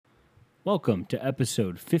Welcome to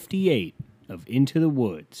episode 58 of Into the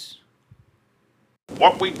Woods.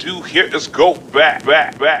 What we do here is go back.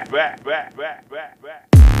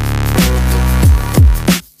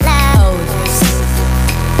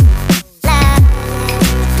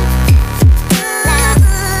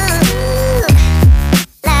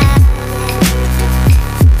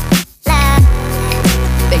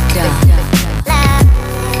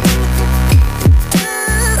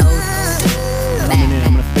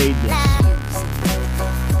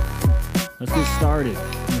 Let's get started.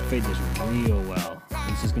 I'm going to fade this real well.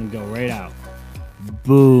 This is going to go right out.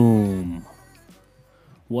 Boom.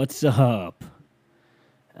 What's up?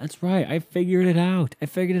 That's right. I figured it out. I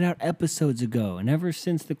figured it out episodes ago. And ever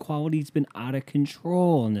since, the quality's been out of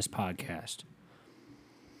control on this podcast.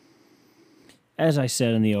 As I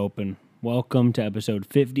said in the open, welcome to episode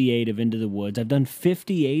 58 of Into the Woods. I've done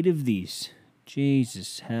 58 of these.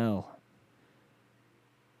 Jesus, hell.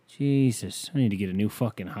 Jesus, I need to get a new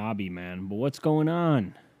fucking hobby, man. But what's going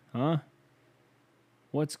on? Huh?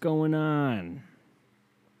 What's going on?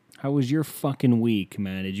 How was your fucking week,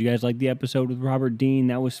 man? Did you guys like the episode with Robert Dean?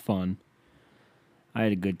 That was fun. I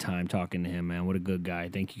had a good time talking to him, man. What a good guy.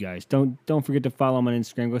 Thank you guys. Don't forget to follow him on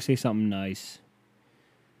Instagram. Go say something nice.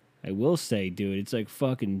 I will say, dude, it's like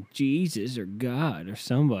fucking Jesus or God or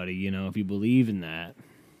somebody, you know, if you believe in that.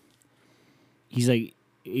 He's like...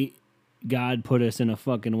 God put us in a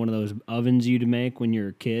fucking one of those ovens you'd make when you're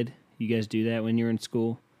a kid. You guys do that when you're in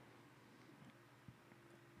school?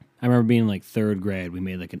 I remember being in like third grade, we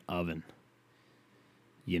made like an oven.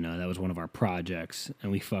 You know, that was one of our projects,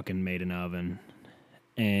 and we fucking made an oven.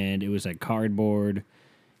 And it was like cardboard.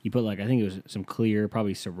 You put like, I think it was some clear,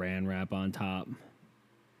 probably saran wrap on top.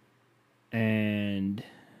 And,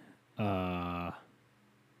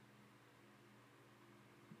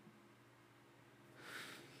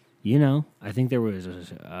 you know, I think there was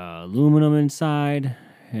aluminum inside,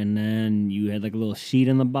 and then you had like a little sheet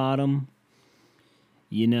in the bottom,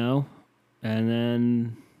 you know, and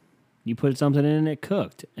then you put something in and it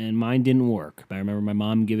cooked, and mine didn't work. But I remember my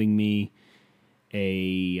mom giving me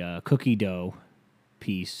a cookie dough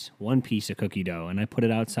piece, one piece of cookie dough, and I put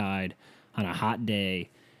it outside on a hot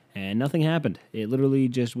day, and nothing happened. It literally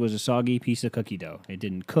just was a soggy piece of cookie dough. It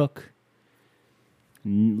didn't cook.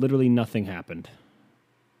 Literally nothing happened.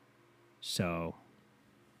 So,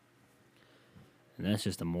 and that's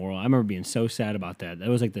just the moral. I remember being so sad about that. That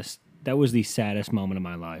was like this. That was the saddest moment of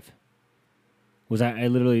my life. I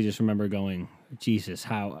literally just remember going, Jesus,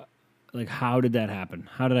 how did that happen?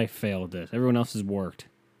 How did I fail at this? Everyone else has worked.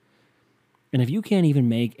 And if you can't even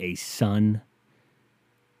make a sun-powered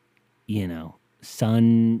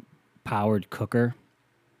cooker,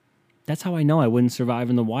 that's how I know I wouldn't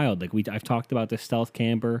survive in the wild. Like I've talked about the stealth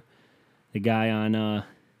camper, the guy on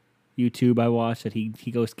YouTube I watched that he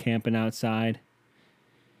goes camping outside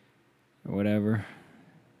or whatever,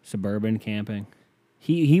 suburban camping.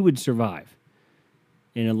 He would survive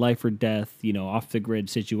in a life or death, you know, off the grid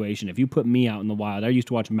situation. If you put me out in the wild, I used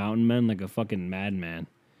to watch Mountain Men like a fucking madman.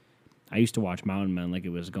 I used to watch Mountain Men like it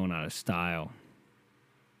was going out of style.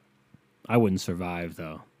 I wouldn't survive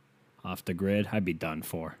though. Off the grid, I'd be done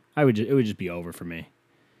for. It would just be over for me.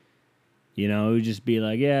 You know, it would just be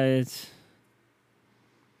like, yeah,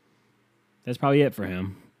 that's probably it for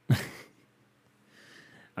him. I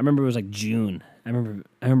remember it was like June. I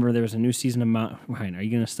remember there was a new season of Ryan, are you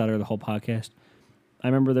going to stutter the whole podcast? I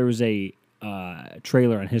remember there was a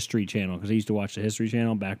trailer on History Channel, because I used to watch the History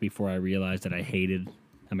Channel back before I realized that I hated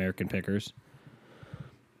American Pickers.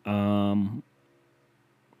 And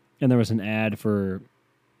there was an ad for,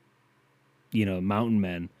 you know, Mountain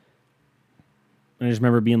Men. And I just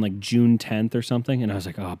remember being like June 10th or something, and I was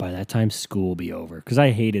like, oh, by that time school will be over. Because I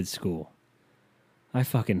hated school. I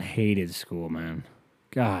fucking hated school, man.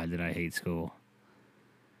 God, did I hate school.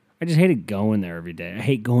 I just hated going there every day. I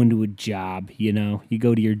hate going to a job, you know. You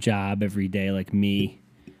go to your job every day like me.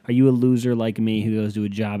 Are you a loser like me who goes to a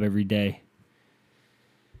job every day?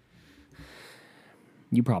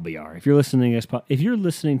 You probably are. If you're listening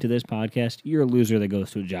to this podcast, you're a loser that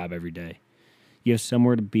goes to a job every day. You have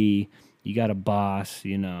somewhere to be. You got a boss,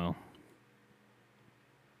 you know.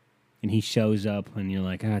 And he shows up and you're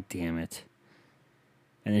like, ah, damn it.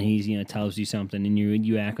 And then he's, you know, tells you something and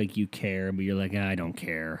you act like you care, but you're like, I don't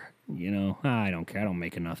care. You know, I don't care. I don't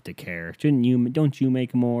make enough to care. Don't you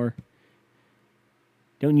make more?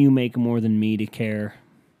 Don't you make more than me to care?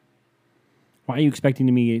 Why are you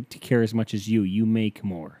expecting me to care as much as you? You make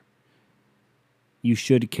more. You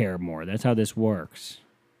should care more. That's how this works.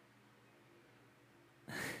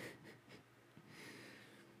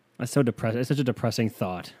 That's so depressing. It's such a depressing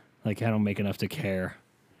thought. Like, I don't make enough to care.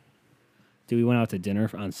 Dude, we went out to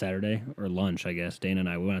dinner on Saturday, or lunch, I guess. Dana and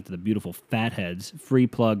I, we went out to the beautiful Fatheads. Free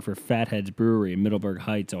plug for Fatheads Brewery in Middleburg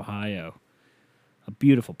Heights, Ohio. A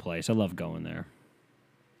beautiful place. I love going there.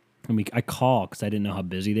 I mean, I call because I didn't know how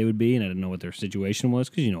busy they would be, and I didn't know what their situation was,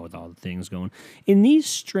 because you know, with all the things going. In these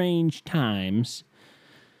strange times,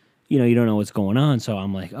 you know, you don't know what's going on, so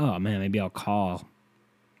I'm like, oh, man, maybe I'll call.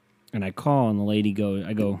 And I call, and the lady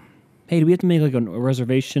I go, hey, do we have to make like a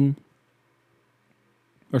reservation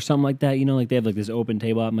or something like that? You know, like they have like this open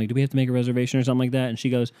table. I'm like, do we have to make a reservation or something like that? And she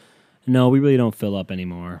goes, no, we really don't fill up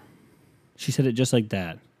anymore. She said it just like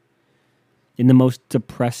that, in the most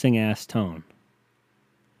depressing ass tone.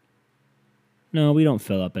 No, we don't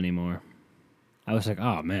fill up anymore. I was like,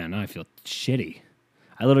 oh man, now I feel shitty.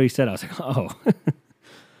 I literally said, I was like, oh.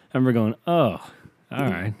 I remember going, oh, all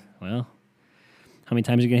right, well, how many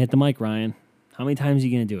times are you going to hit the mic, Ryan? How many times are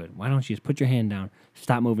you going to do it? Why don't you just put your hand down,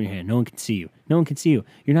 stop moving your hand? No one can see you. No one can see you.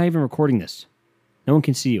 You're not even recording this. No one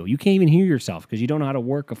can see you. You can't even hear yourself because you don't know how to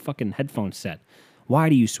work a fucking headphone set. Why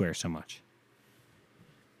do you swear so much?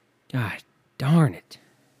 God darn it.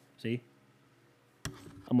 See?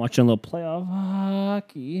 I'm watching a little playoff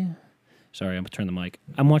hockey. Sorry, I'm going to turn the mic.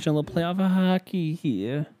 I'm watching a little playoff hockey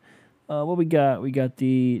here. What we got? We got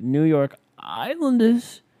the New York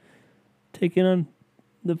Islanders taking on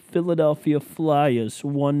the Philadelphia Flyers,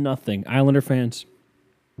 1-0. Islander fans,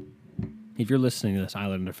 if you're listening to this,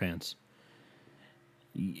 Islander fans,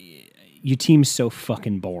 your team's so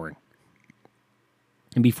fucking boring.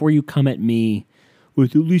 And before you come at me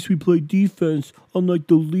with, at least we play defense, unlike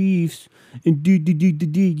the Leafs, and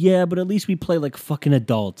yeah, but at least we play like fucking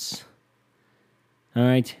adults. All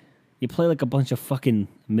right? You play like a bunch of fucking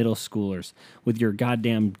middle schoolers with your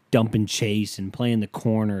goddamn dump and chase and playing the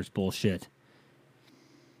corners bullshit.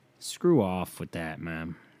 Screw off with that,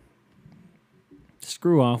 man.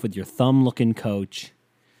 Screw off with your thumb-looking coach.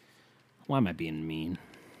 Why am I being mean?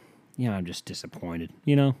 Yeah, I'm just disappointed,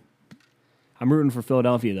 you know? I'm rooting for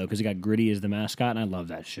Philadelphia, though, because they got Gritty as the mascot, and I love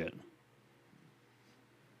that shit.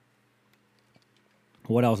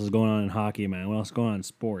 What else is going on in hockey, man? What else is going on in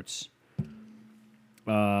sports?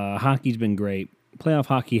 Hockey's been great. Playoff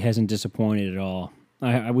hockey hasn't disappointed at all.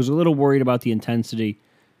 I was a little worried about the intensity,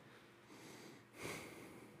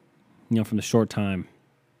 you know, from the short time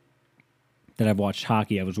that I've watched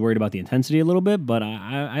hockey. I was worried about the intensity a little bit, but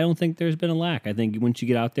I don't think there's been a lack. I think once you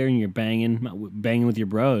get out there and you're banging with your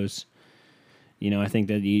bros, you know, I think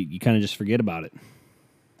that you kind of just forget about it.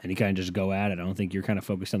 And you kind of just go at it. I don't think you're kind of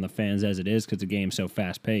focused on the fans as it is because the game's so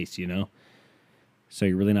fast-paced, you know? So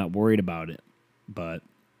you're really not worried about it. But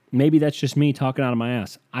maybe that's just me talking out of my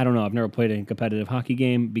ass. I don't know. I've never played a competitive hockey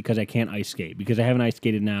game because I can't ice skate. Because I haven't ice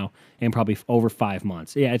skated now in probably over 5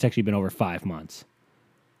 months. Yeah, it's actually been over 5 months.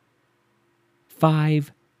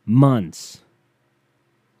 5 months.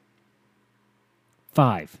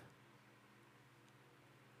 5.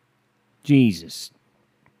 Jesus.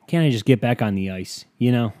 Can't I just get back on the ice,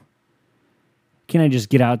 you know? Can't I just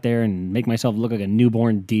get out there and make myself look like a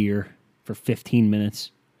newborn deer for 15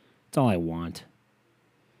 minutes? That's all I want.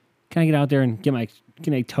 Can I get out there and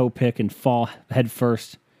get a toe pick and fall head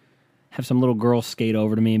first? Have some little girl skate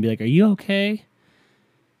over to me and be like, are you okay?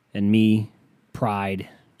 And me, pride,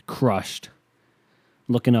 crushed,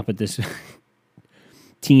 looking up at this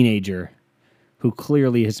teenager who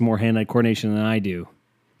clearly has more hand-eye coordination than I do,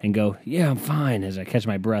 and go, yeah, I'm fine, as I catch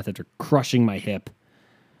my breath after crushing my hip.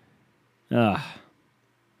 The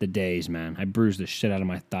days, man. I bruised the shit out of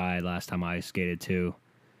my thigh last time I skated, too.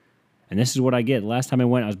 And this is what I get. Last time I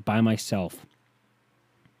went, I was by myself.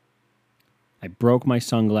 I broke my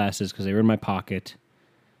sunglasses because they were in my pocket,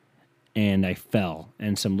 and I fell.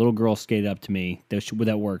 And some little girl skated up to me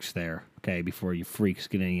that works there, okay, before you freaks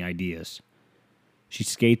get any ideas. She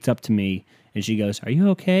skates up to me, and she goes, are you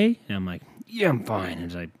okay? And I'm like, yeah, I'm fine.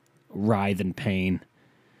 As I writhe in pain,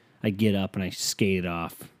 I get up and I skate it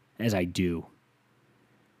off, as I do.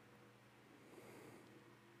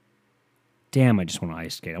 Damn, I just want to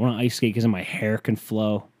ice skate. I want to ice skate because my hair can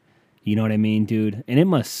flow. You know what I mean, dude? And it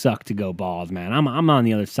must suck to go bald, man. I'm on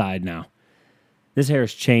the other side now. This hair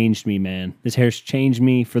has changed me, man. This hair's changed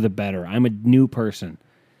me for the better. I'm a new person.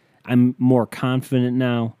 I'm more confident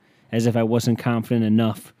now, as if I wasn't confident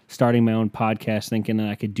enough starting my own podcast thinking that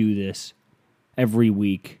I could do this every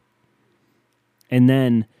week. And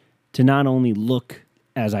then to not only look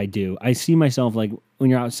as I do, I see myself like when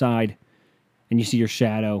you're outside and you see your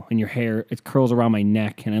shadow and your hair, it curls around my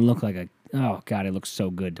neck, and I look like oh, God, I look so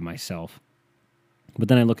good to myself. But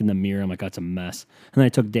then I look in the mirror, I'm like, that's a mess. And then I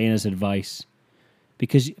took Dana's advice.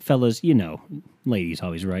 Because, fellas, you know, ladies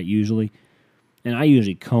always right, usually. And I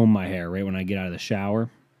usually comb my hair right when I get out of the shower,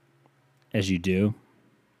 as you do.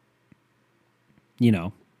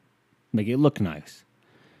 make it look nice.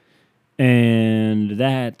 And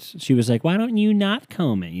that she was like, "Why don't you not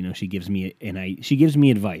comb it?" She gives me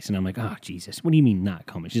advice, and I'm like, "Oh Jesus, what do you mean not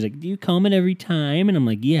comb it?" She's like, "Do you comb it every time?" And I'm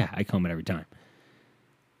like, "Yeah, I comb it every time."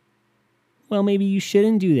 Well, maybe you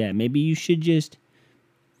shouldn't do that. Maybe you should just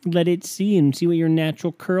let it see what your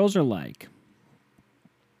natural curls are like.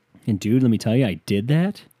 And dude, let me tell you, I did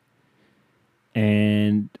that,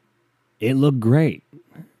 and it looked great.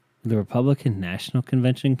 The Republican National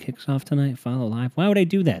Convention kicks off tonight. Follow live. Why would I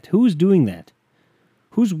do that? Who's doing that?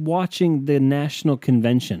 Who's watching the National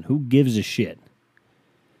Convention? Who gives a shit?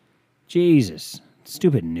 Jesus.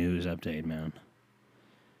 Stupid news update, man.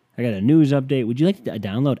 I got a news update. Would you like to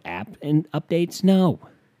download app and updates? No.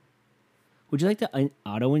 Would you like to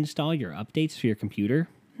auto-install your updates for your computer?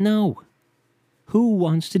 No. Who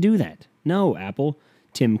wants to do that? No, Apple,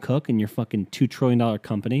 Tim Cook, and your fucking $2 trillion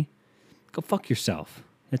company. Go fuck yourself.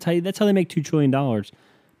 That's how they make $2 trillion,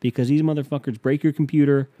 because these motherfuckers break your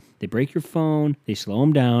computer, they break your phone, they slow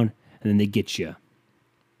them down, and then they get you.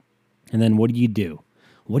 And then what do you do?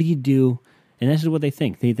 And this is what they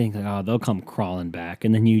think. They think, like, oh, they'll come crawling back,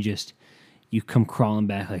 and then you come crawling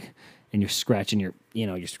back, like, and you're scratching your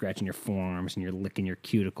forearms, and you're licking your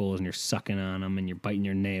cuticles, and you're sucking on them, and you're biting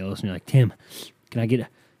your nails, and you're like, Tim, can I get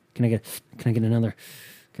another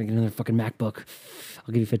fucking MacBook?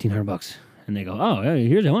 I'll give you $1,500. And they go, oh,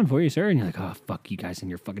 here's one for you, sir. And you're like, oh, fuck you guys in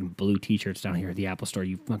your fucking blue t-shirts down here at the Apple Store,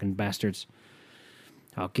 you fucking bastards.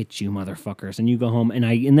 I'll get you, motherfuckers. And you go home, and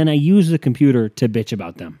then I use the computer to bitch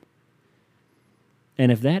about them.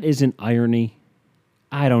 And if that isn't irony,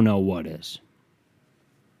 I don't know what is.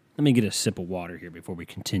 Let me get a sip of water here before we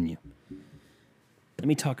continue. Let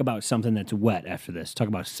me talk about something that's wet after this. Talk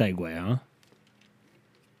about Segway, huh?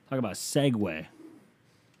 Talk about Segway.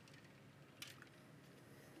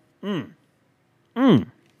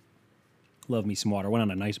 Love me some water. Went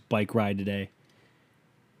on a nice bike ride today.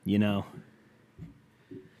 Got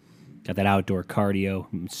that outdoor cardio.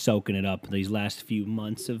 I'm soaking it up these last few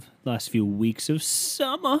weeks of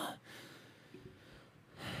summer.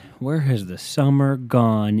 Where has the summer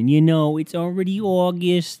gone? And it's already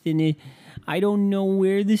August, and I don't know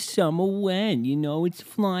where the summer went. It's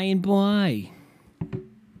flying by.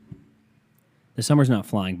 The summer's not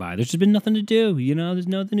flying by. There's just been nothing to do. There's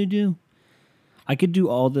nothing to do. I could do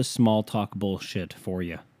all this small talk bullshit for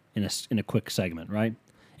you in a quick segment, right?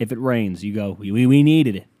 If it rains, you go, we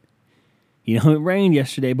needed it. It rained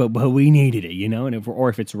yesterday, but we needed it, And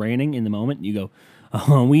if it's raining in the moment, you go,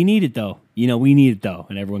 oh, we need it though. We need it though.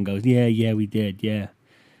 And everyone goes, yeah, we did, yeah.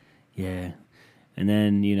 And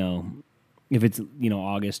then, if it's,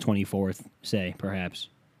 August 24th, say, perhaps.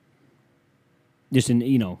 Just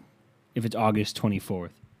if it's August 24th.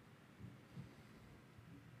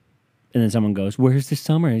 And then someone goes, where's the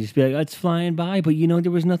summer? And you just be like, oh, it's flying by, but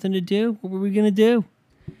there was nothing to do. What were we going to do?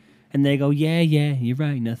 And they go, yeah, you're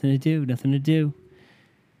right. Nothing to do.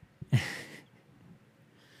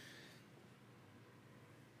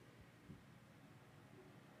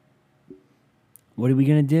 What are we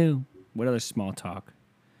going to do? What other small talk?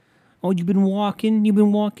 Oh, you've been walking?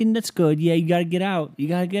 That's good. Yeah, you got to get out.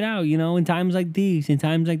 In times like these.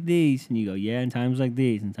 And you go, yeah, in times like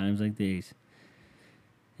these. And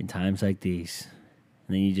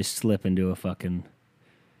then you just slip into a fucking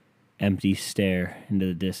empty stare into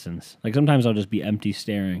the distance. Like, sometimes I'll just be empty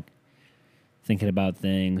staring, thinking about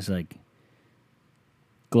things like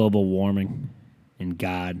global warming and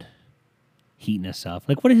God heating us up.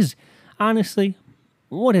 Like, what has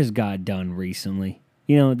God done recently?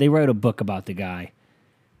 They wrote a book about the guy,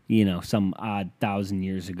 some odd 1,000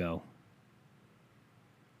 years ago.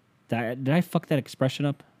 Did I fuck that expression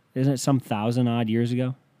up? Isn't it some 1,000 odd years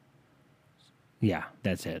ago? Yeah,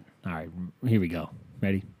 that's it. All right, here we go.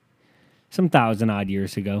 Ready? Some 1,000 odd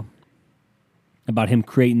years ago. About him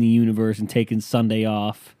creating the universe and taking Sunday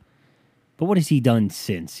off. But what has he done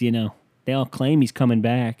since, They all claim he's coming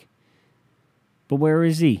back. But where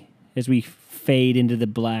is he as we fade into the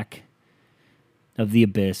black of the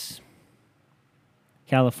abyss?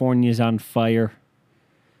 California's on fire.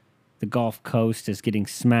 The Gulf Coast is getting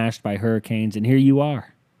smashed by hurricanes, and here you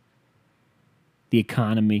are. The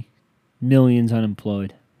economy, millions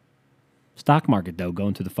unemployed. Stock market, though,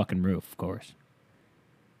 going through the fucking roof, of course.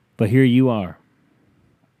 But here you are,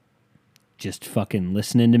 just fucking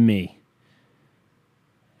listening to me.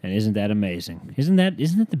 And isn't that amazing? Isn't that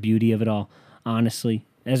the beauty of it all? Honestly,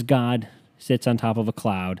 as God sits on top of a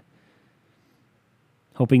cloud,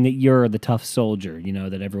 hoping that you're the tough soldier,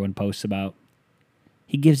 that everyone posts about.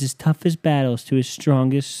 He gives his toughest battles to his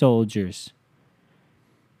strongest soldiers.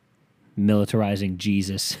 Militarizing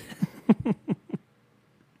Jesus.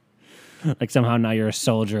 Like somehow now you're a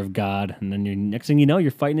soldier of God, and then next thing you know,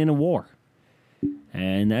 you're fighting in a war.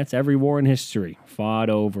 And that's every war in history. Fought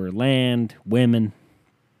over land, women,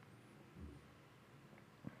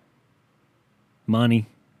 money,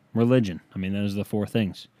 religion. I mean, those are the four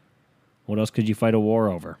things. What else could you fight a war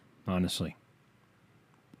over, honestly?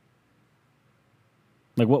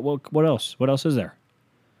 Like, what else? What else is there?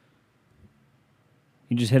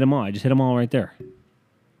 You just hit them all. I just hit them all right there.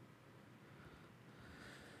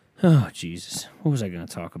 Oh, Jesus. What was I going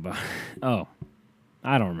to talk about? Oh,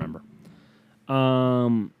 I don't remember.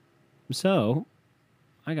 So,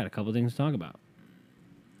 I got a couple things to talk about.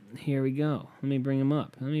 Here we go. Let me bring them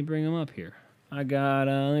up. Here. Let me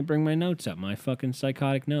bring my notes up. My fucking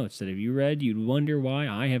psychotic notes that if you read, you'd wonder why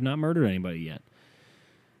I have not murdered anybody yet.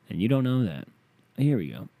 And you don't know that. Here we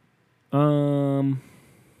go.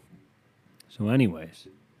 So anyways.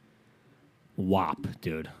 WAP,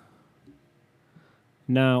 dude.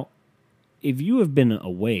 Now, if you have been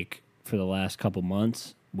awake for the last couple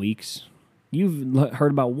months, weeks, you've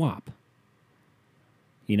heard about WAP.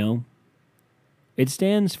 You know? It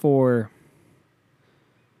stands for...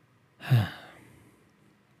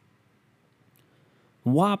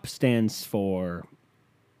 WAP stands for...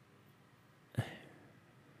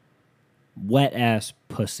 wet ass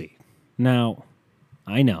pussy. Now,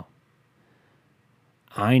 I know.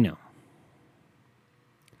 I know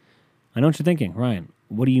what you're thinking, Ryan.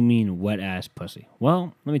 What do you mean wet ass pussy?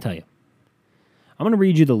 Well, let me tell you. I'm going to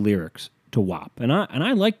read you the lyrics to WAP, and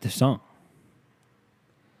I like the song.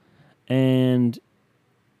 And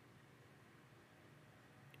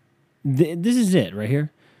this is it right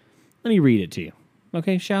here. Let me read it to you.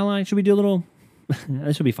 Okay, shall I? Should we do a little...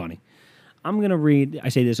 This will be funny. I'm going to read... I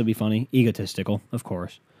say this will be funny. Egotistical, of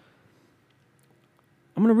course.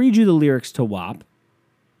 I'm going to read you the lyrics to WAP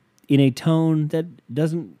in a tone that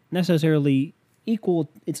doesn't necessarily equal...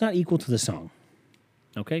 It's not equal to the song.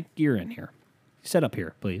 Okay? Gear in here. Set up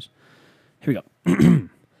here, please. Here we go.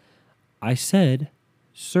 I said,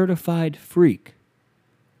 certified freak.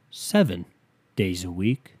 7 days a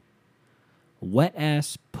week. Wet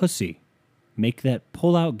ass pussy. Make that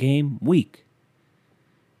pull-out game weak.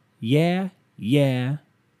 Yeah, yeah,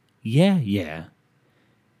 yeah, yeah,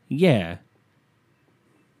 yeah.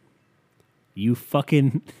 You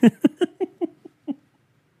fucking...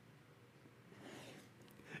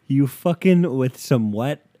 You fucking with some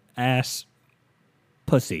wet-ass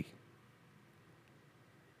pussy.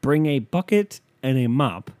 Bring a bucket and a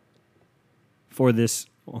mop for this...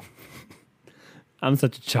 I'm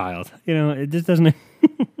such a child. You know, it just doesn't...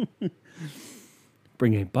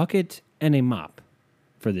 Bring a bucket and a mop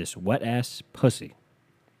for this wet-ass pussy.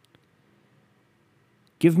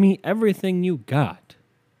 Give me everything you got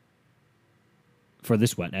for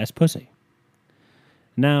this wet-ass pussy.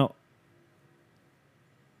 Now,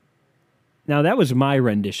 that was my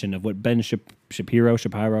rendition of what Ben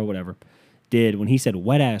Shapiro, whatever, did when he said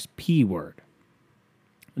wet-ass P-word.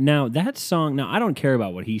 Now, that song... Now, I don't care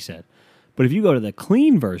about what he said, but if you go to the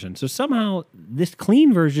clean version, so somehow this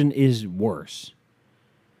clean version is worse.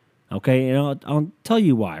 Okay, and I'll tell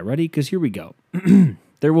you why. Ready? Because here we go.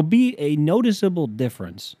 There will be a noticeable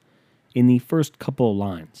difference in the first couple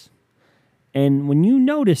lines. And when you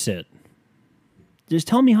notice it, just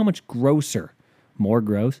tell me how much grosser, more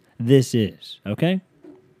gross, this is, okay?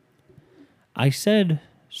 I said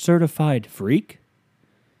certified freak,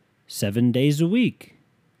 7 days a week.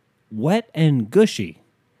 Wet and gushy.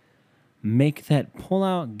 Make that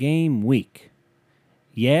pull-out game weak.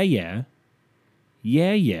 Yeah, yeah.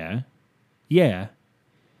 Yeah, yeah, yeah.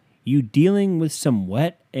 You dealing with some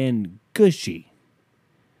wet and gushy.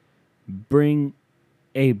 Bring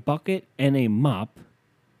a bucket and a mop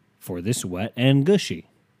for this wet and gushy.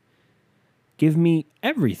 Give me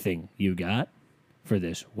everything you got for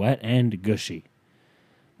this wet and gushy.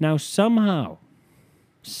 Now somehow,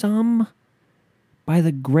 by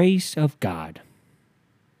the grace of God,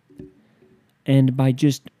 and by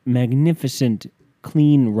just magnificent,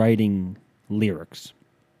 clean writing lyrics,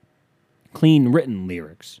 clean written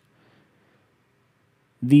lyrics.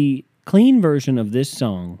 The clean version of this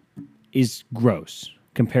song is gross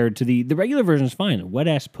compared to the regular version is fine. Wet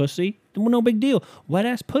ass pussy, no big deal. Wet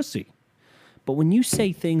ass pussy. But when you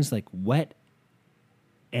say things like wet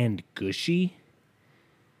and gushy,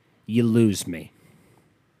 you lose me.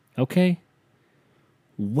 Okay?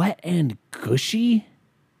 Wet and gushy?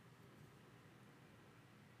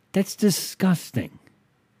 That's disgusting.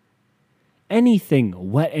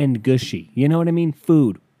 Anything wet and gushy. You know what I mean?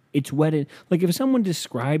 Food. It's wet and... Like, if someone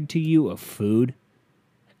described to you a food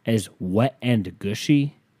as wet and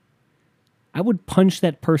gushy, I would punch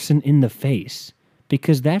that person in the face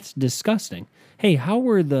because that's disgusting. Hey, how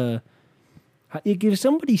were the If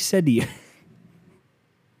somebody said to you,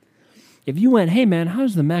 if you went, hey man,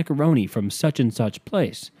 how's the macaroni from such and such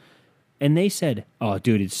place? And they said, oh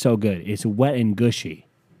dude, it's so good. It's wet and gushy.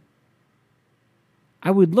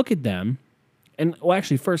 I would look at them and, well,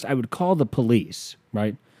 actually, first I would call the police,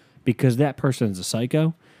 right? Because that person is a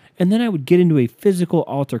psycho. And then I would get into a physical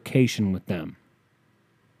altercation with them.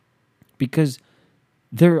 Because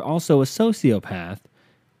they're also a sociopath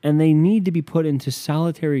and they need to be put into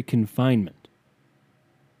solitary confinement.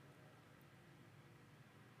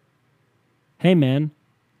 Hey, man,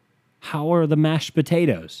 how are the mashed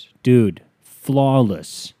potatoes? Dude,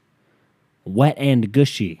 flawless. Wet and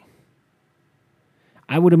gushy.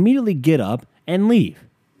 I would immediately get up and leave.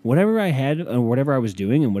 Whatever I had or whatever I was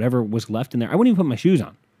doing and whatever was left in there, I wouldn't even put my shoes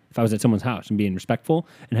on. If I was at someone's house and being respectful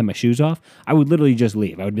and had my shoes off, I would literally just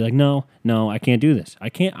leave. I would be like, no, I can't do this.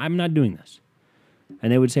 I'm not doing this.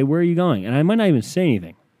 And they would say, where are you going? And I might not even say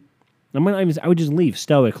anything. I would just leave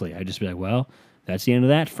stoically. I'd just be like, well, that's the end of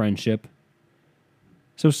that friendship.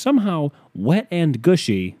 So somehow, wet and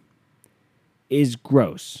gushy is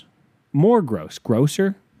gross. More gross.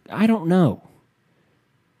 Grosser? I don't know.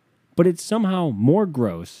 But it's somehow more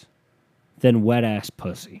gross than wet-ass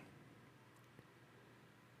pussy.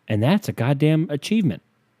 And that's a goddamn achievement.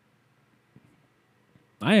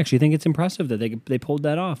 I actually think it's impressive that they pulled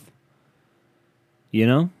that off. You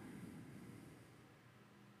know?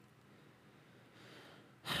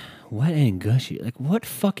 Wet and gushy. Like, what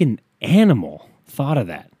fucking animal thought of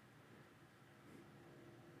that?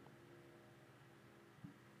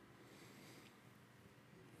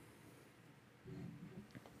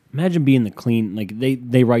 Imagine being the clean, like,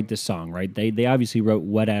 they write this song, right? They obviously wrote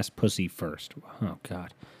Wet Ass Pussy first. Oh,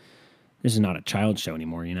 God. This is not a child show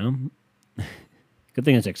anymore, you know? Good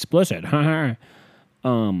thing it's explicit. Could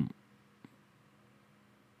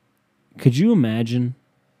you imagine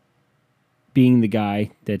being the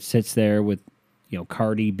guy that sits there with, you know,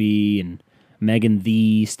 Cardi B and Megan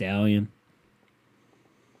Thee Stallion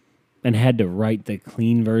and had to write the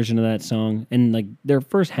clean version of that song? And, like, their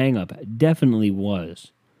first hang-up definitely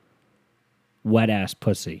was wet ass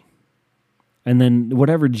pussy. And then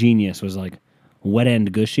whatever genius was like, wet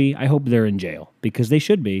and gushy, I hope they're in jail. Because they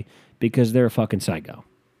should be, because they're a fucking psycho.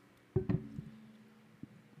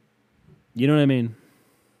 You know what I mean?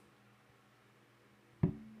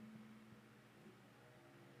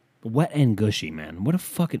 Wet and gushy, man. What a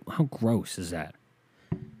fucking, how gross is that?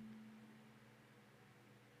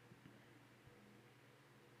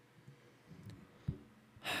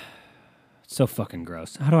 So fucking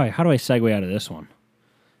gross. How do I segue out of this one?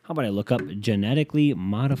 How about I look up genetically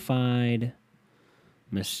modified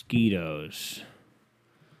mosquitoes?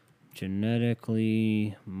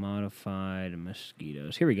 Genetically modified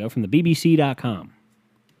mosquitoes. Here we go, from the BBC.com.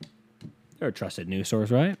 They're a trusted news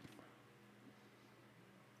source, right?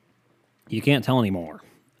 You can't tell anymore.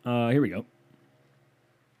 Here we go.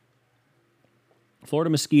 Florida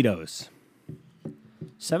mosquitoes.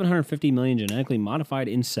 750 million genetically modified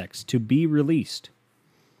insects to be released.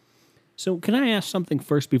 So, can I ask something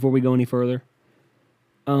first before we go any further?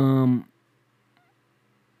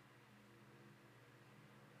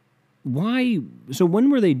 Why? So,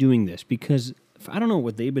 when were they doing this? Because I don't know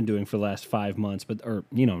what they've been doing for the last 5 months,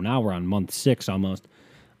 now we're on month 6 almost.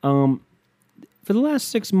 For the last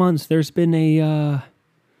 6 months, there's been a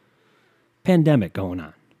pandemic going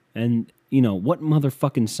on. And, what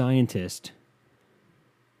motherfucking scientist,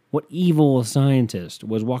 what evil scientist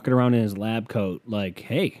was walking around in his lab coat like,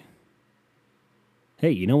 hey,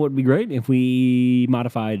 you know what would be great if we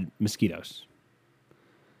modified mosquitoes?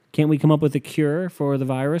 Can't we come up with a cure for the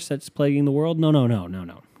virus that's plaguing the world? No.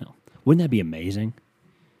 Wouldn't that be amazing?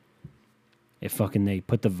 If fucking they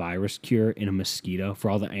put the virus cure in a mosquito for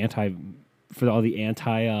all the anti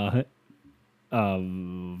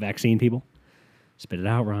vaccine people. Spit it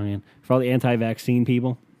out, Ryan. For all the anti-vaccine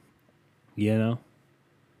people, They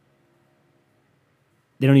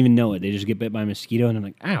don't even know it. They just get bit by a mosquito and they're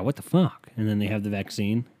like, what the fuck? And then they have the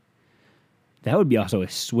vaccine. That would be also a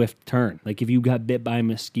swift turn. Like, if you got bit by a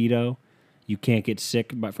mosquito, you can't get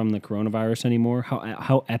sick from the coronavirus anymore.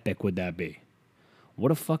 How epic would that be?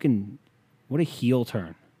 What a heel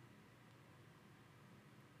turn.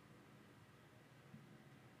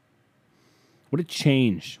 What a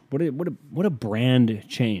change. What a brand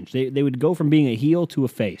change. They would go from being a heel to a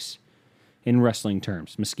face in wrestling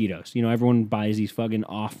terms. Mosquitoes. Everyone buys these fucking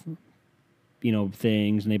off,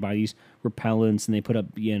 things, and they buy these repellents, and they put up,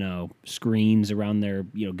 screens around their,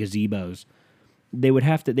 gazebos.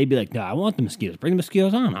 They'd be like, no, I want the mosquitoes. Bring the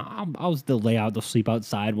mosquitoes on. I'll still they'll sleep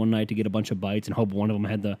outside one night to get a bunch of bites and hope one of them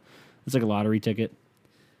had it's like a lottery ticket.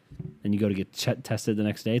 Then you go to get tested the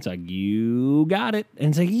next day. It's like, you got it. And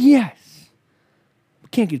it's like, yes. We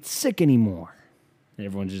can't get sick anymore. And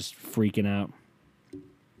everyone's just freaking out.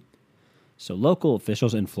 So local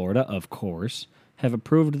officials in Florida, of course, have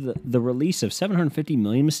approved the release of 750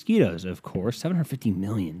 million mosquitoes, of course. 750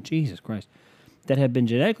 million. Jesus Christ. That have been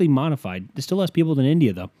genetically modified. There's still less people than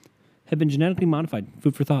India, though. Have been genetically modified.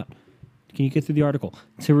 Food for thought. Can you get through the article?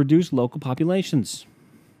 To reduce local populations.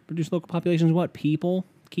 Reduce local populations what? People?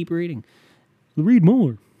 Keep reading. Read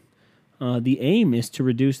more. The aim is to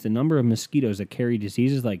reduce the number of mosquitoes that carry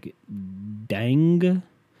diseases like dengue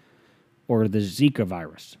or the Zika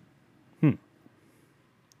virus.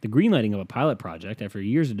 The greenlighting of a pilot project after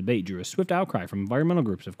years of debate drew a swift outcry from environmental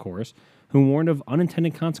groups, of course, who warned of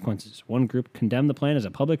unintended consequences. One group condemned the plan as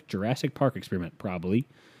a public Jurassic Park experiment, probably.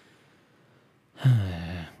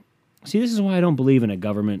 See, this is why I don't believe in a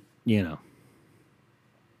government, you know.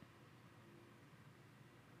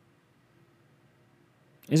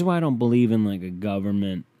 This is why I don't believe in, like, a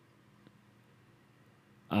government,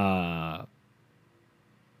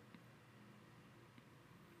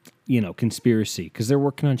 you know, conspiracy. Because they're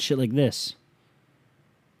working on shit like this.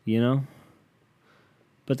 You know?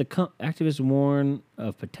 But the activists warn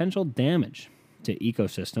of potential damage to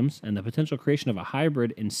ecosystems and the potential creation of a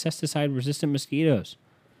hybrid insecticide-resistant mosquitoes.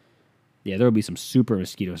 Yeah, there will be some super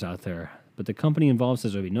mosquitoes out there. But the company involved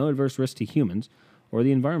says there will be no adverse risk to humans or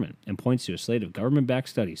the environment, and points to a slate of government-backed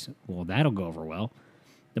studies. Well, that'll go over well.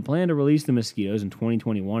 The plan to release the mosquitoes in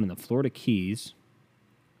 2021 in the Florida Keys,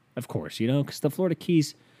 of course, you know, because the Florida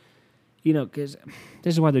Keys, you know, because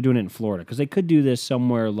this is why they're doing it in Florida, because they could do this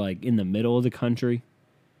somewhere, like, in the middle of the country,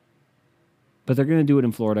 but they're going to do it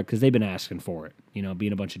in Florida because they've been asking for it, you know,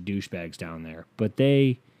 being a bunch of douchebags down there. But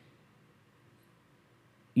they,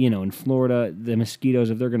 you know, in Florida, the mosquitoes,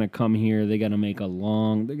 if they're going to come here, they got to make a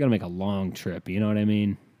long trip, you know what I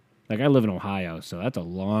mean? Like, I live in Ohio, so that's a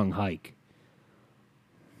long hike.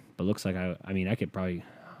 But looks like I could probably,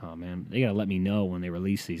 oh man, they got to let me know when they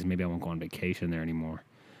release these. Maybe I won't go on vacation there anymore.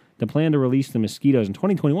 The plan to release the mosquitoes in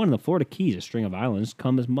 2021 in the Florida Keys, a string of islands,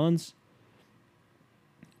 comes months.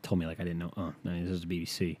 Told me like I didn't know. Oh, no, this is the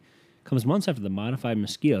BBC. Comes months after the modified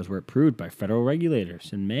mosquitoes were approved by federal regulators.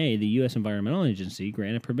 In May, the U.S. Environmental Agency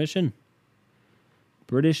granted permission.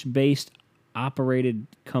 British-based U.S. operated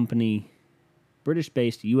company,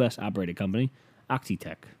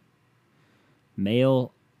 Oxitec.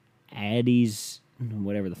 Male Aedes,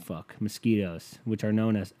 whatever the fuck, mosquitoes, which are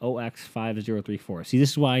known as OX5034. See, this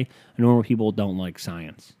is why normal people don't like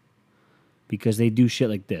science. Because they do shit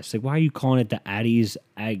like this. Like, why are you calling it the Aedes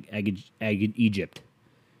aegypti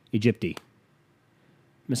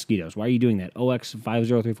mosquitoes? Why are you doing that?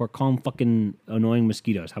 OX5034, call them fucking annoying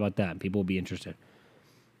mosquitoes. How about that? People will be interested.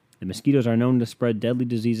 The mosquitoes are known to spread deadly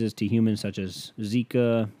diseases to humans such as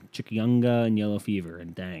Zika, chikungunya, and yellow fever,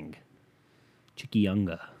 and dengue.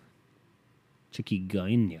 Chikungunya.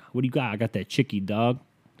 What do you got? I got that chicky, dog.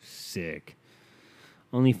 Sick.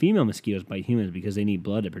 Only female mosquitoes bite humans because they need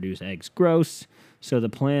blood to produce eggs. Gross. So the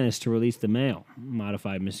plan is to release the male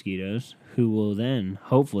modified mosquitoes, who will then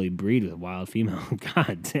hopefully breed with wild female.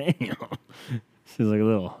 God damn. This is like a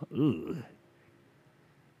little,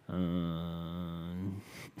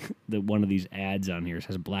 one of these ads on here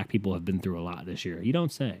says black people have been through a lot this year. You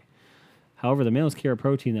don't say. However, the males carry a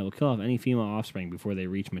protein that will kill off any female offspring before they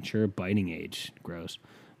reach mature biting age. Gross.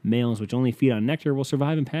 Males, which only feed on nectar, will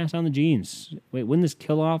survive and pass on the genes. Wait, wouldn't this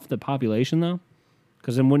kill off the population, though?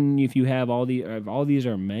 Because then wouldn't, if you have if all these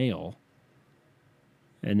are male,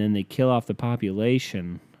 and then they kill off the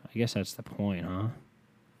population, I guess that's the point, huh?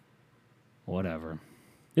 Whatever.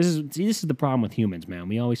 This is the problem with humans, man.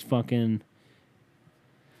 We always fucking...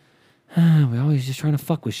 we always just trying to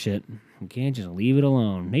fuck with shit. We can't just leave it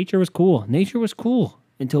alone. Nature was cool. Nature was cool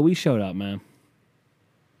until we showed up, man.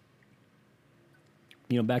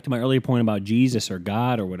 You know, back to my earlier point about Jesus or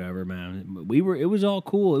God or whatever, man. It was all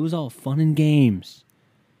cool. It was all fun and games.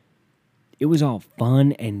 It was all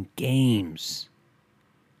fun and games.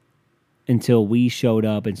 Until we showed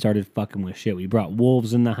up and started fucking with shit. We brought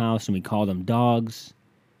wolves in the house and we called them dogs.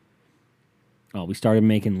 Oh, we started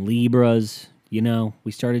making Libras. You know,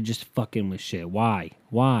 we started just fucking with shit. Why?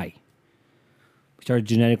 We started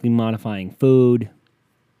genetically modifying food.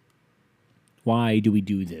 Why do we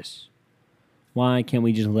do this? Why can't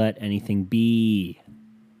we just let anything be?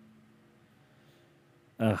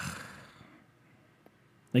 Ugh.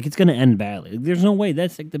 Like, it's going to end badly. There's no way.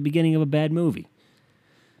 That's like the beginning of a bad movie.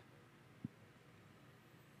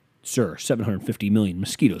 Sir, 750 million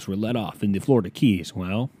mosquitoes were let off in the Florida Keys.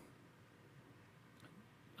 Well,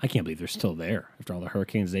 I can't believe they're still there after all the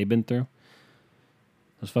hurricanes they've been through.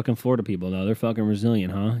 Those fucking Florida people, though, they're fucking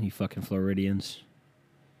resilient, huh? You fucking Floridians.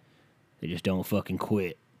 They just don't fucking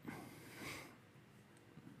quit.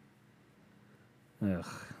 Ugh.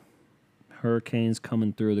 Hurricanes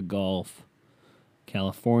coming through the Gulf.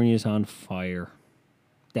 California's on fire.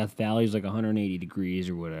 Death Valley's like 180 degrees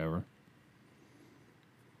or whatever.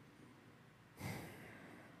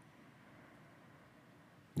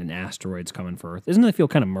 And asteroids coming for Earth. Doesn't that feel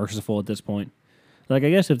kind of merciful at this point? Like, I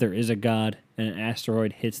guess if there is a God and an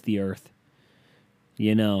asteroid hits the Earth,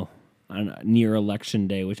 you know, on near election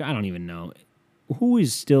day, which I don't even know, who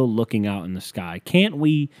is still looking out in the sky? Can't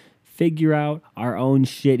we figure out our own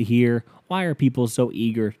shit here? Why are people so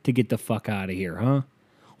eager to get the fuck out of here, huh?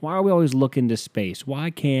 Why are we always looking to space? Why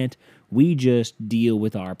can't we just deal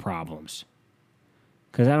with our problems?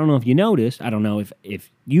 Because I don't know if you noticed, I don't know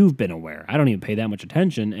if you've been aware. I don't even pay that much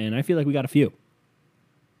attention, and I feel like we got a few.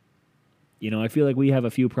 You know, I feel like we have a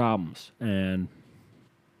few problems, and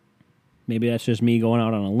maybe that's just me going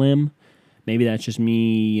out on a limb. Maybe that's just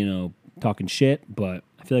me, you know, talking shit, but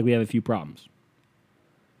I feel like we have a few problems.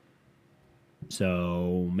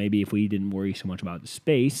 So maybe if we didn't worry so much about the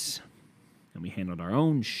space and we handled our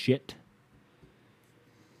own shit,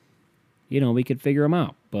 you know, we could figure them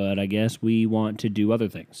out. But I guess we want to do other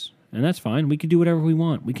things. And that's fine. We can do whatever we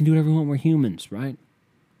want. We can do whatever we want. We're humans, right?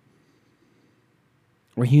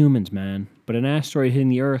 We're humans, man. But an asteroid hitting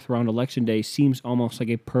the Earth around Election Day seems almost like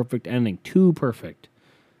a perfect ending. Too perfect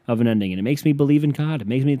of an ending. And it makes me believe in God. It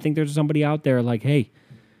makes me think there's somebody out there like, hey,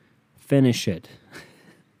 finish it.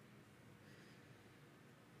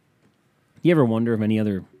 You ever wonder if any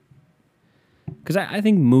other... Because I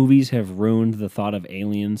think movies have ruined the thought of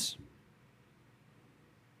aliens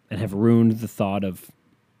and have ruined the thought of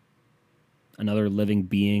another living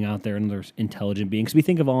being out there, another intelligent being. Because we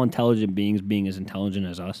think of all intelligent beings being as intelligent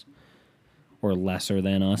as us or lesser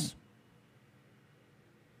than us.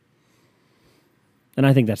 And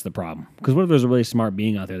I think that's the problem. Because what if there's a really smart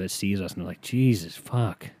being out there that sees us and they're like, Jesus,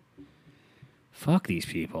 fuck. Fuck these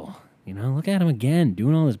people. You know, look at them again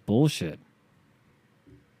doing all this bullshit.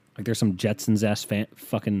 Like there's some Jetsons-ass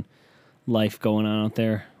fucking life going on out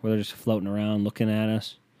there where they're just floating around looking at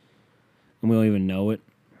us and we don't even know it.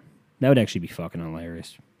 That would actually be fucking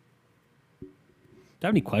hilarious. Do I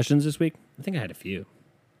have any questions this week? I think I had a few.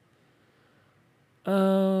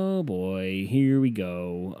 Oh boy, here we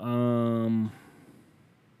go.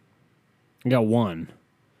 I got one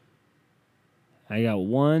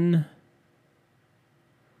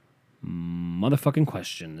motherfucking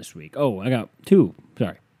question this week. Oh, I got two.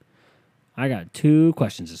 Sorry. I got two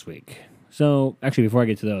questions this week. So, actually, before I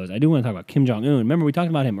get to those, I do want to talk about Kim Jong-un. Remember, we talked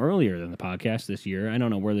about him earlier in the podcast this year. I don't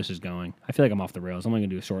know where this is going. I feel like I'm off the rails. I'm only going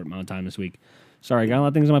to do a short amount of time this week. Sorry, I got a lot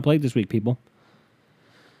of things on my plate this week, people.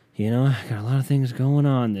 You know, I got a lot of things going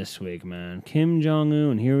on this week, man. Kim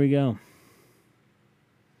Jong-un, here we go.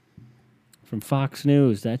 From Fox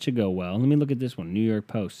News, that should go well. Let me look at this one, New York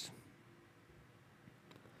Post.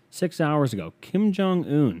 6 hours ago, Kim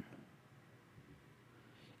Jong-un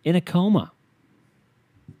in a coma.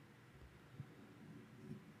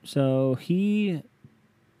 So he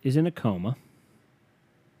is in a coma.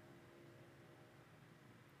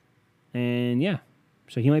 And yeah,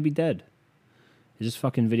 so he might be dead. Is this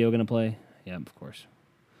fucking video going to play? Yeah, of course.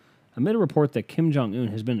 Amid a report that Kim Jong-un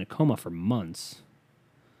has been in a coma for months.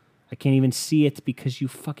 I can't even see it because you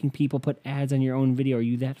fucking people put ads on your own video. Are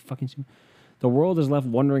you that fucking stupid? The world is left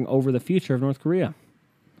wondering over the future of North Korea.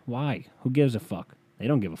 Why? Who gives a fuck? They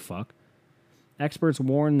don't give a fuck. Experts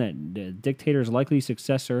warn that the dictator's likely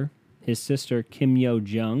successor, his sister Kim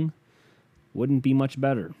Yo-jong, wouldn't be much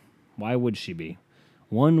better. Why would she be?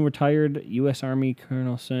 One retired U.S. Army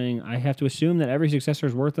colonel saying, I have to assume that every successor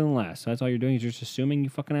is worse than the last. So that's all you're doing is just assuming, you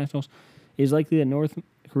fucking assholes. It is likely that North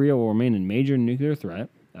Korea will remain a major nuclear threat,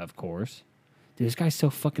 of course. Dude, this guy's so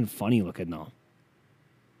fucking funny looking, though.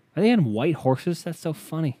 Are they on white horses? That's so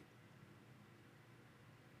funny.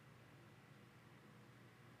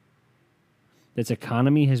 Its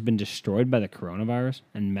economy has been destroyed by the coronavirus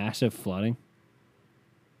and massive flooding.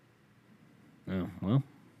 Oh, well.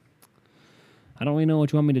 I don't really know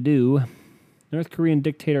what you want me to do. North Korean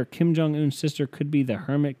dictator Kim Jong-un's sister could be the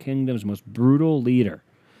Hermit Kingdom's most brutal leader.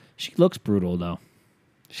 She looks brutal, though.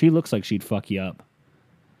 She looks like she'd fuck you up.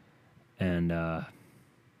 And,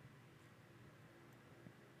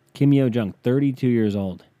 Kim Yo-jong, 32 years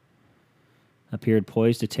old, appeared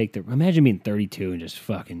poised to take the... Imagine being 32 and just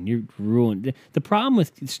fucking... You're ruined. The problem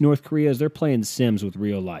with North Korea is they're playing Sims with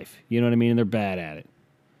real life. You know what I mean? And they're bad at it.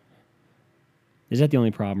 Is that the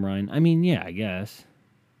only problem, Ryan? I mean, yeah, I guess.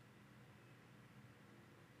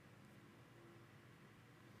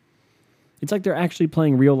 It's like they're actually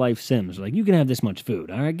playing real life Sims. Like, you can have this much food.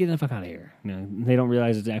 All right, get the fuck out of here. You know, they don't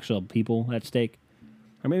realize it's actual people at stake.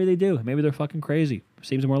 Or maybe they do. Maybe they're fucking crazy.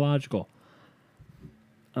 Seems more logical.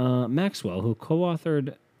 Maxwell, who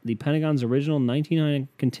co-authored the Pentagon's original 1999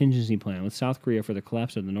 contingency plan with South Korea for the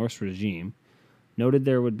collapse of the North regime, noted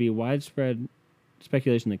there would be widespread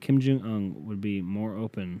speculation that Kim Jong-un would be more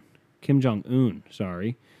open. Kim Jong-un,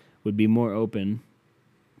 would be more open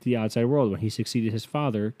to the outside world when he succeeded his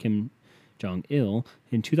father, Kim Jong-il,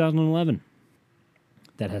 in 2011.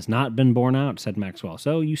 That has not been borne out, said Maxwell.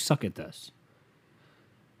 So you suck at this.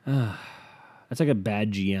 That's like a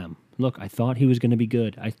bad GM. Look, I thought he was going to be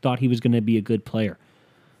good. I thought he was going to be a good player.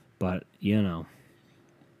 But, you know,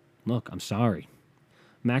 look, I'm sorry.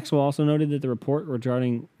 Maxwell also noted that the report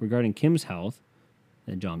regarding Kim's health,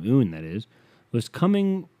 and Jong-un, that is, was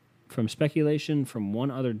coming from speculation from one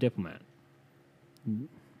other diplomat,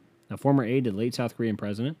 a former aide to the late South Korean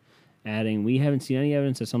president, adding, "We haven't seen any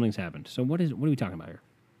evidence that something's happened." So what are we talking about here?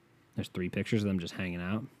 There's 3 pictures of them just hanging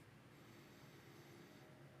out.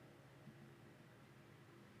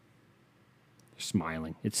 They're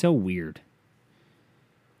smiling. It's so weird.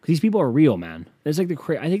 Because these people are real, man. It's like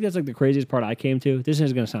I think that's like the craziest part I came to. This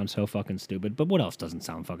is going to sound so fucking stupid, but what else doesn't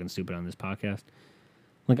sound fucking stupid on this podcast?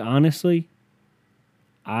 Like, honestly,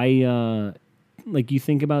 like, you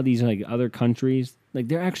think about these, like, other countries, like,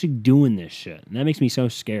 they're actually doing this shit, and that makes me so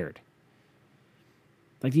scared.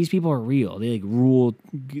 Like, these people are real. They, like,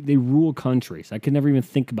 rule countries. I could never even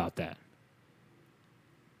think about that.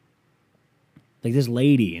 Like, this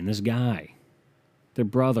lady and this guy, their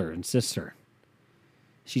brother and sister.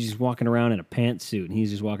 She's just walking around in a pantsuit, and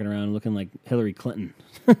he's just walking around looking like Hillary Clinton.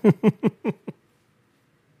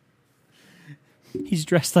 He's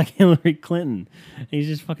dressed like Hillary Clinton. And he's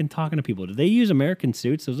just fucking talking to people. Do they use American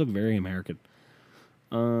suits? Those look very American.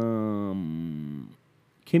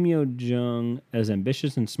 Kim Yo-jong as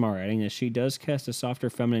ambitious and smart, adding that she does cast a softer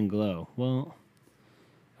feminine glow. Well,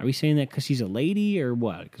 are we saying that because she's a lady or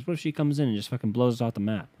what? Because what if she comes in and just fucking blows us off the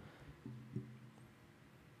map?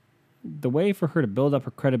 The way for her to build up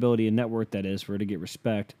her credibility and net worth, that is, for her to get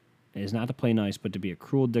respect, is not to play nice, but to be a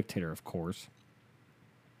cruel dictator, of course.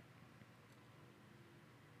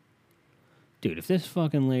 Dude, if this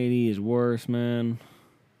fucking lady is worse, man,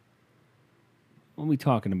 what are we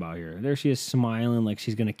talking about here? There she is smiling like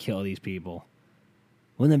she's going to kill these people.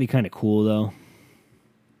 Wouldn't that be kind of cool, though?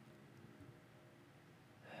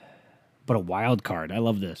 But a wild card. I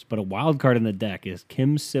love this. But a wild card in the deck is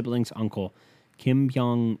Kim's sibling's uncle, Kim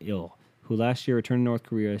Jong-il, who last year returned to North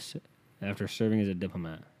Korea after serving as a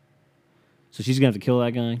diplomat. So she's going to have to kill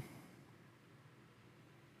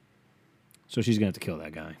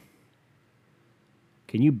that guy?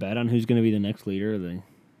 Can you bet on who's going to be the next leader of the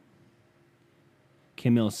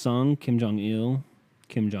Kim Il-sung, Kim Jong-il,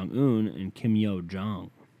 Kim Jong-un, and Kim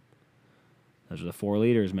Yo-jong? Those are the 4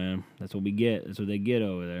 leaders, man. That's what we get. That's what they get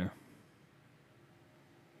over there.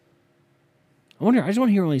 I just want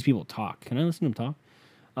to hear all these people talk. Can I listen to them talk?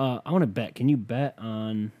 I want to bet. Can you bet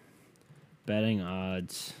on betting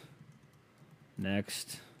odds?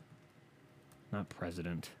 Next. Not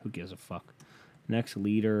president. Who gives a fuck? Next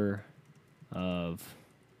leader of...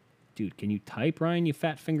 Dude, can you type, Ryan, you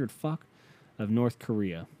fat-fingered fuck? Of North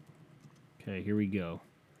Korea. Okay, here we go.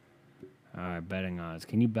 All right, betting odds.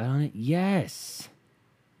 Can you bet on it? Yes!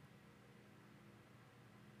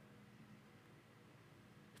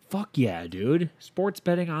 Fuck yeah, dude. Sports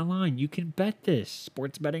betting online. You can bet this.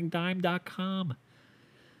 SportsBettingDime.com.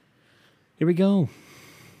 Here we go.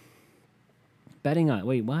 Betting on...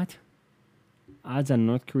 Wait, what? Odds on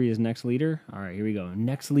North Korea's next leader? All right, here we go.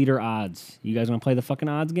 Next leader odds. You guys want to play the fucking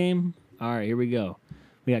odds game? All right, here we go.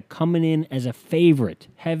 We got coming in as a favorite,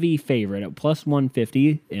 heavy favorite at plus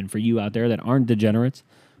 150. And for you out there that aren't degenerates,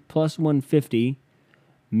 plus 150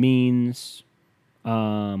 means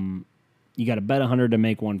you got to bet 100 to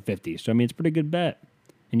make 150. So, I mean, it's a pretty good bet.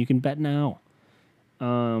 And you can bet now.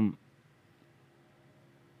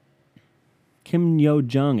 Kim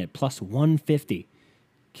Yo-jong at plus 150.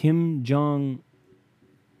 Kim Jong-chol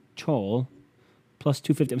plus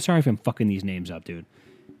 250. I'm sorry if I'm fucking these names up, dude.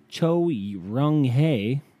 Cho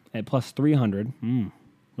Rung-hae at plus 300. A little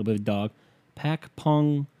bit of dog. Pak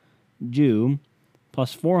Pong-ju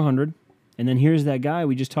plus 400. And then here's that guy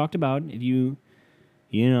we just talked about. If you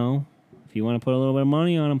want to put a little bit of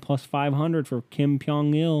money on him, plus 500 for Kim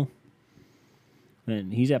Pyong-il.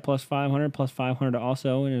 And he's at plus 500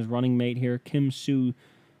 also. And his running mate here, Kim Soo-gil.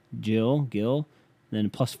 Then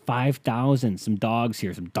plus 5,000. Some dogs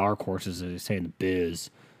here, some dark horses, as they say in the biz.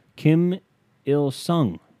 Kim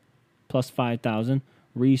Il-sung, plus 5,000.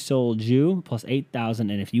 Resold Jew plus 8,000.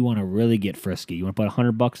 And if you want to really get frisky, you want to put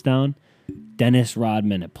 $100 down, Dennis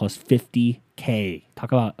Rodman at plus 50K.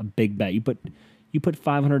 Talk about a big bet. You put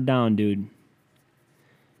 500 down, dude.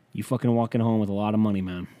 You fucking walking home with a lot of money,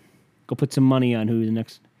 man. Go put some money on who the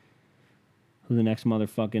next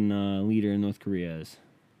motherfucking leader in North Korea is.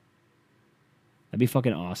 That'd be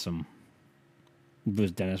fucking awesome. If it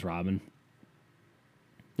was Dennis Rodman.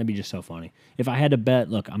 That'd be just so funny. If I had to bet,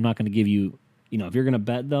 look, I'm not going to give you, if you're going to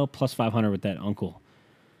bet, though, plus 500 with that uncle,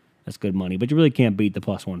 that's good money. But you really can't beat the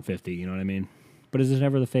plus 150, you know what I mean? But is it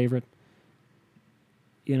ever the favorite?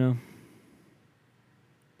 Is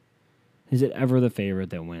it ever the favorite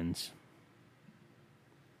that wins?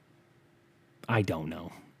 I don't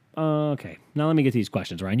know. Okay, now let me get to these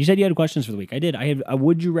questions, Ryan. You said you had questions for the week. I did. I had a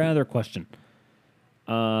would you rather question.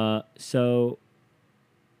 So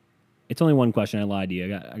it's only one question. I lied to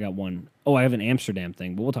you. I got one. Oh, I have an Amsterdam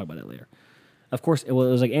thing, but we'll talk about that later. Of course, it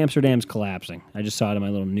was like Amsterdam's collapsing. I just saw it in my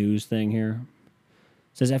little news thing here.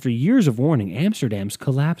 It says after years of warning, Amsterdam's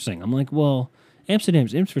collapsing. I'm like, well,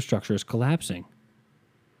 Amsterdam's infrastructure is collapsing.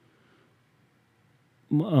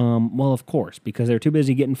 Well, of course, because they're too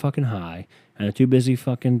busy getting fucking high and they're too busy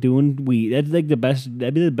fucking doing weed. That'd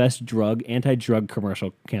be the best anti-drug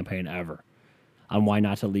commercial campaign ever. On why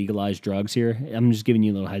not to legalize drugs here. I'm just giving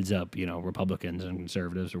you a little heads up, Republicans and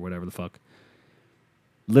conservatives or whatever the fuck.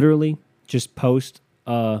 Literally, just post,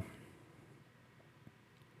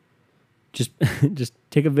 just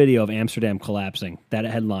take a video of Amsterdam collapsing, that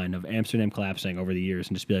headline of Amsterdam collapsing over the years,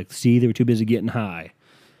 and just be like, see, they were too busy getting high.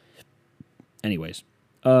 Anyways.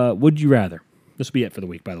 Would you rather? This will be it for the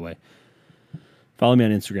week, by the way. Follow me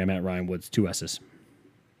on Instagram at Ryan Woods, 2 S's.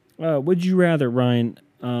 Would you rather, Ryan?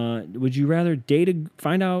 Would you rather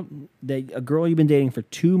find out that a girl you've been dating for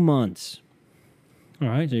 2 months? All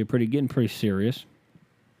right, so you're getting pretty serious.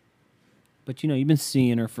 But you've been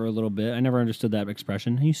seeing her for a little bit. I never understood that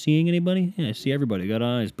expression. Are you seeing anybody? Yeah, I see everybody. Got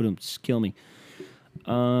eyes. Boom, just kill me.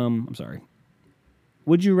 I'm sorry.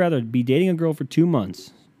 Would you rather be dating a girl for 2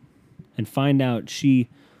 months and find out she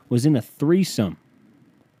was in a threesome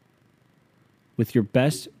with your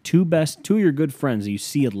two of your good friends that you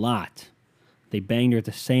see a lot? They banged her at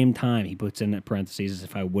the same time. He puts in that parentheses as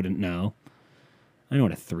if I wouldn't know. I know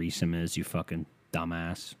what a threesome is, you fucking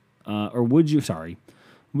dumbass. Or would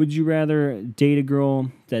you rather date a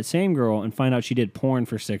girl, that same girl, and find out she did porn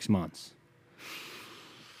for 6 months?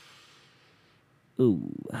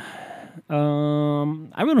 Ooh.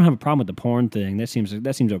 I really don't have a problem with the porn thing. That seems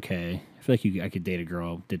okay. I feel like I could date a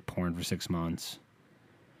girl who did porn for 6 months.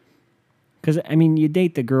 Because, you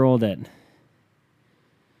date the girl that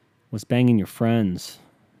was banging your friends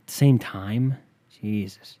at the same time?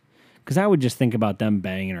 Jesus. Because I would just think about them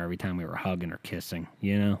banging her every time we were hugging or kissing,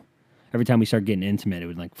 Every time we start getting intimate, it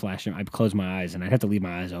would like flash. I'd close my eyes, and I'd have to leave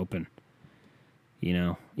my eyes open.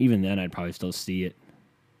 Even then, I'd probably still see it.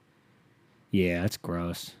 Yeah, that's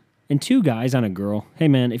gross. And 2 guys on a girl. Hey,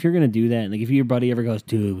 man, if you're going to do that, like if your buddy ever goes,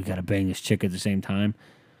 dude, we got to bang this chick at the same time,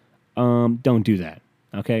 don't do that,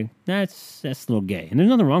 okay? That's a little gay. And there's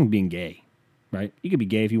nothing wrong with being gay, right? You could be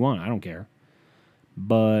gay if you want. I don't care.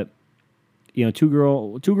 But, 2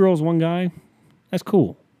 girls, 1 guy, that's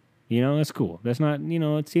cool. That's cool. That's not,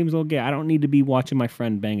 it seems a little gay. I don't need to be watching my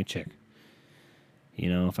friend bang a chick.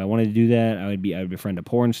 If I wanted to do that, I would befriend a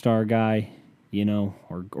porn star guy,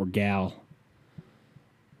 or gal,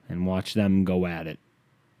 and watch them go at it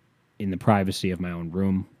in the privacy of my own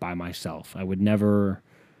room by myself. I would never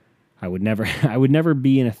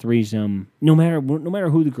be in a threesome, no matter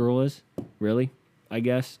who the girl is, really. I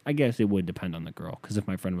guess it would depend on the girl, because if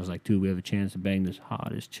my friend was like, dude, we have a chance to bang this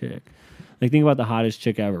hottest chick. Like, think about the hottest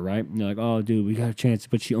chick ever, right? And you're like, oh, dude, we got a chance,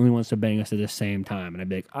 but she only wants to bang us at the same time. And I'd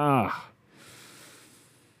be like,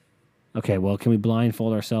 okay, well, can we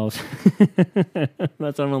blindfold ourselves? That's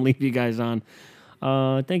what I'm going to leave you guys on.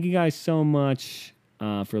 Thank you guys so much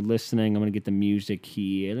for listening. I'm going to get the music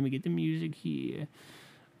here. Let me get the music here.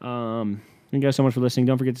 Thank you guys so much for listening.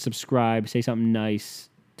 Don't forget to subscribe. Say something nice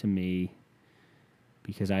to me,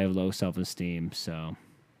 because I have low self-esteem. So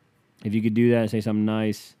if you could do that, say something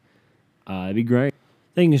nice, it'd be great.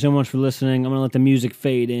 Thank you so much for listening. I'm going to let the music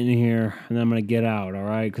fade in here, and then I'm going to get out, all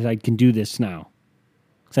right? Because I can do this now.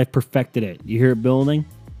 Because I've perfected it. You hear it building?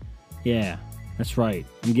 Yeah, that's right.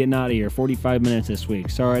 I'm getting out of here. 45 minutes this week.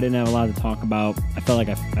 Sorry I didn't have a lot to talk about. I felt like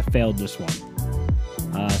I failed this one.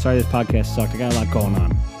 Sorry this podcast sucked. I got a lot going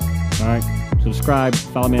on. All right? Subscribe.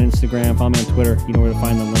 Follow me on Instagram. Follow me on Twitter. You know where to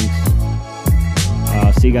find the links.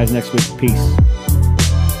 See you guys next week. Peace.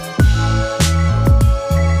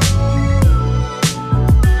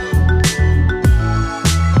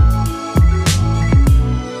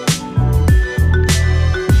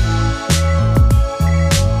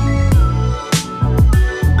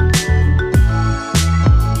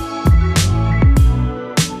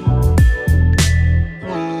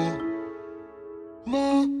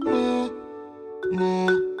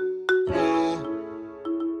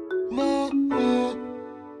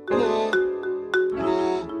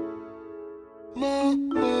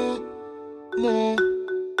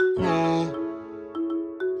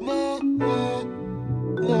 you.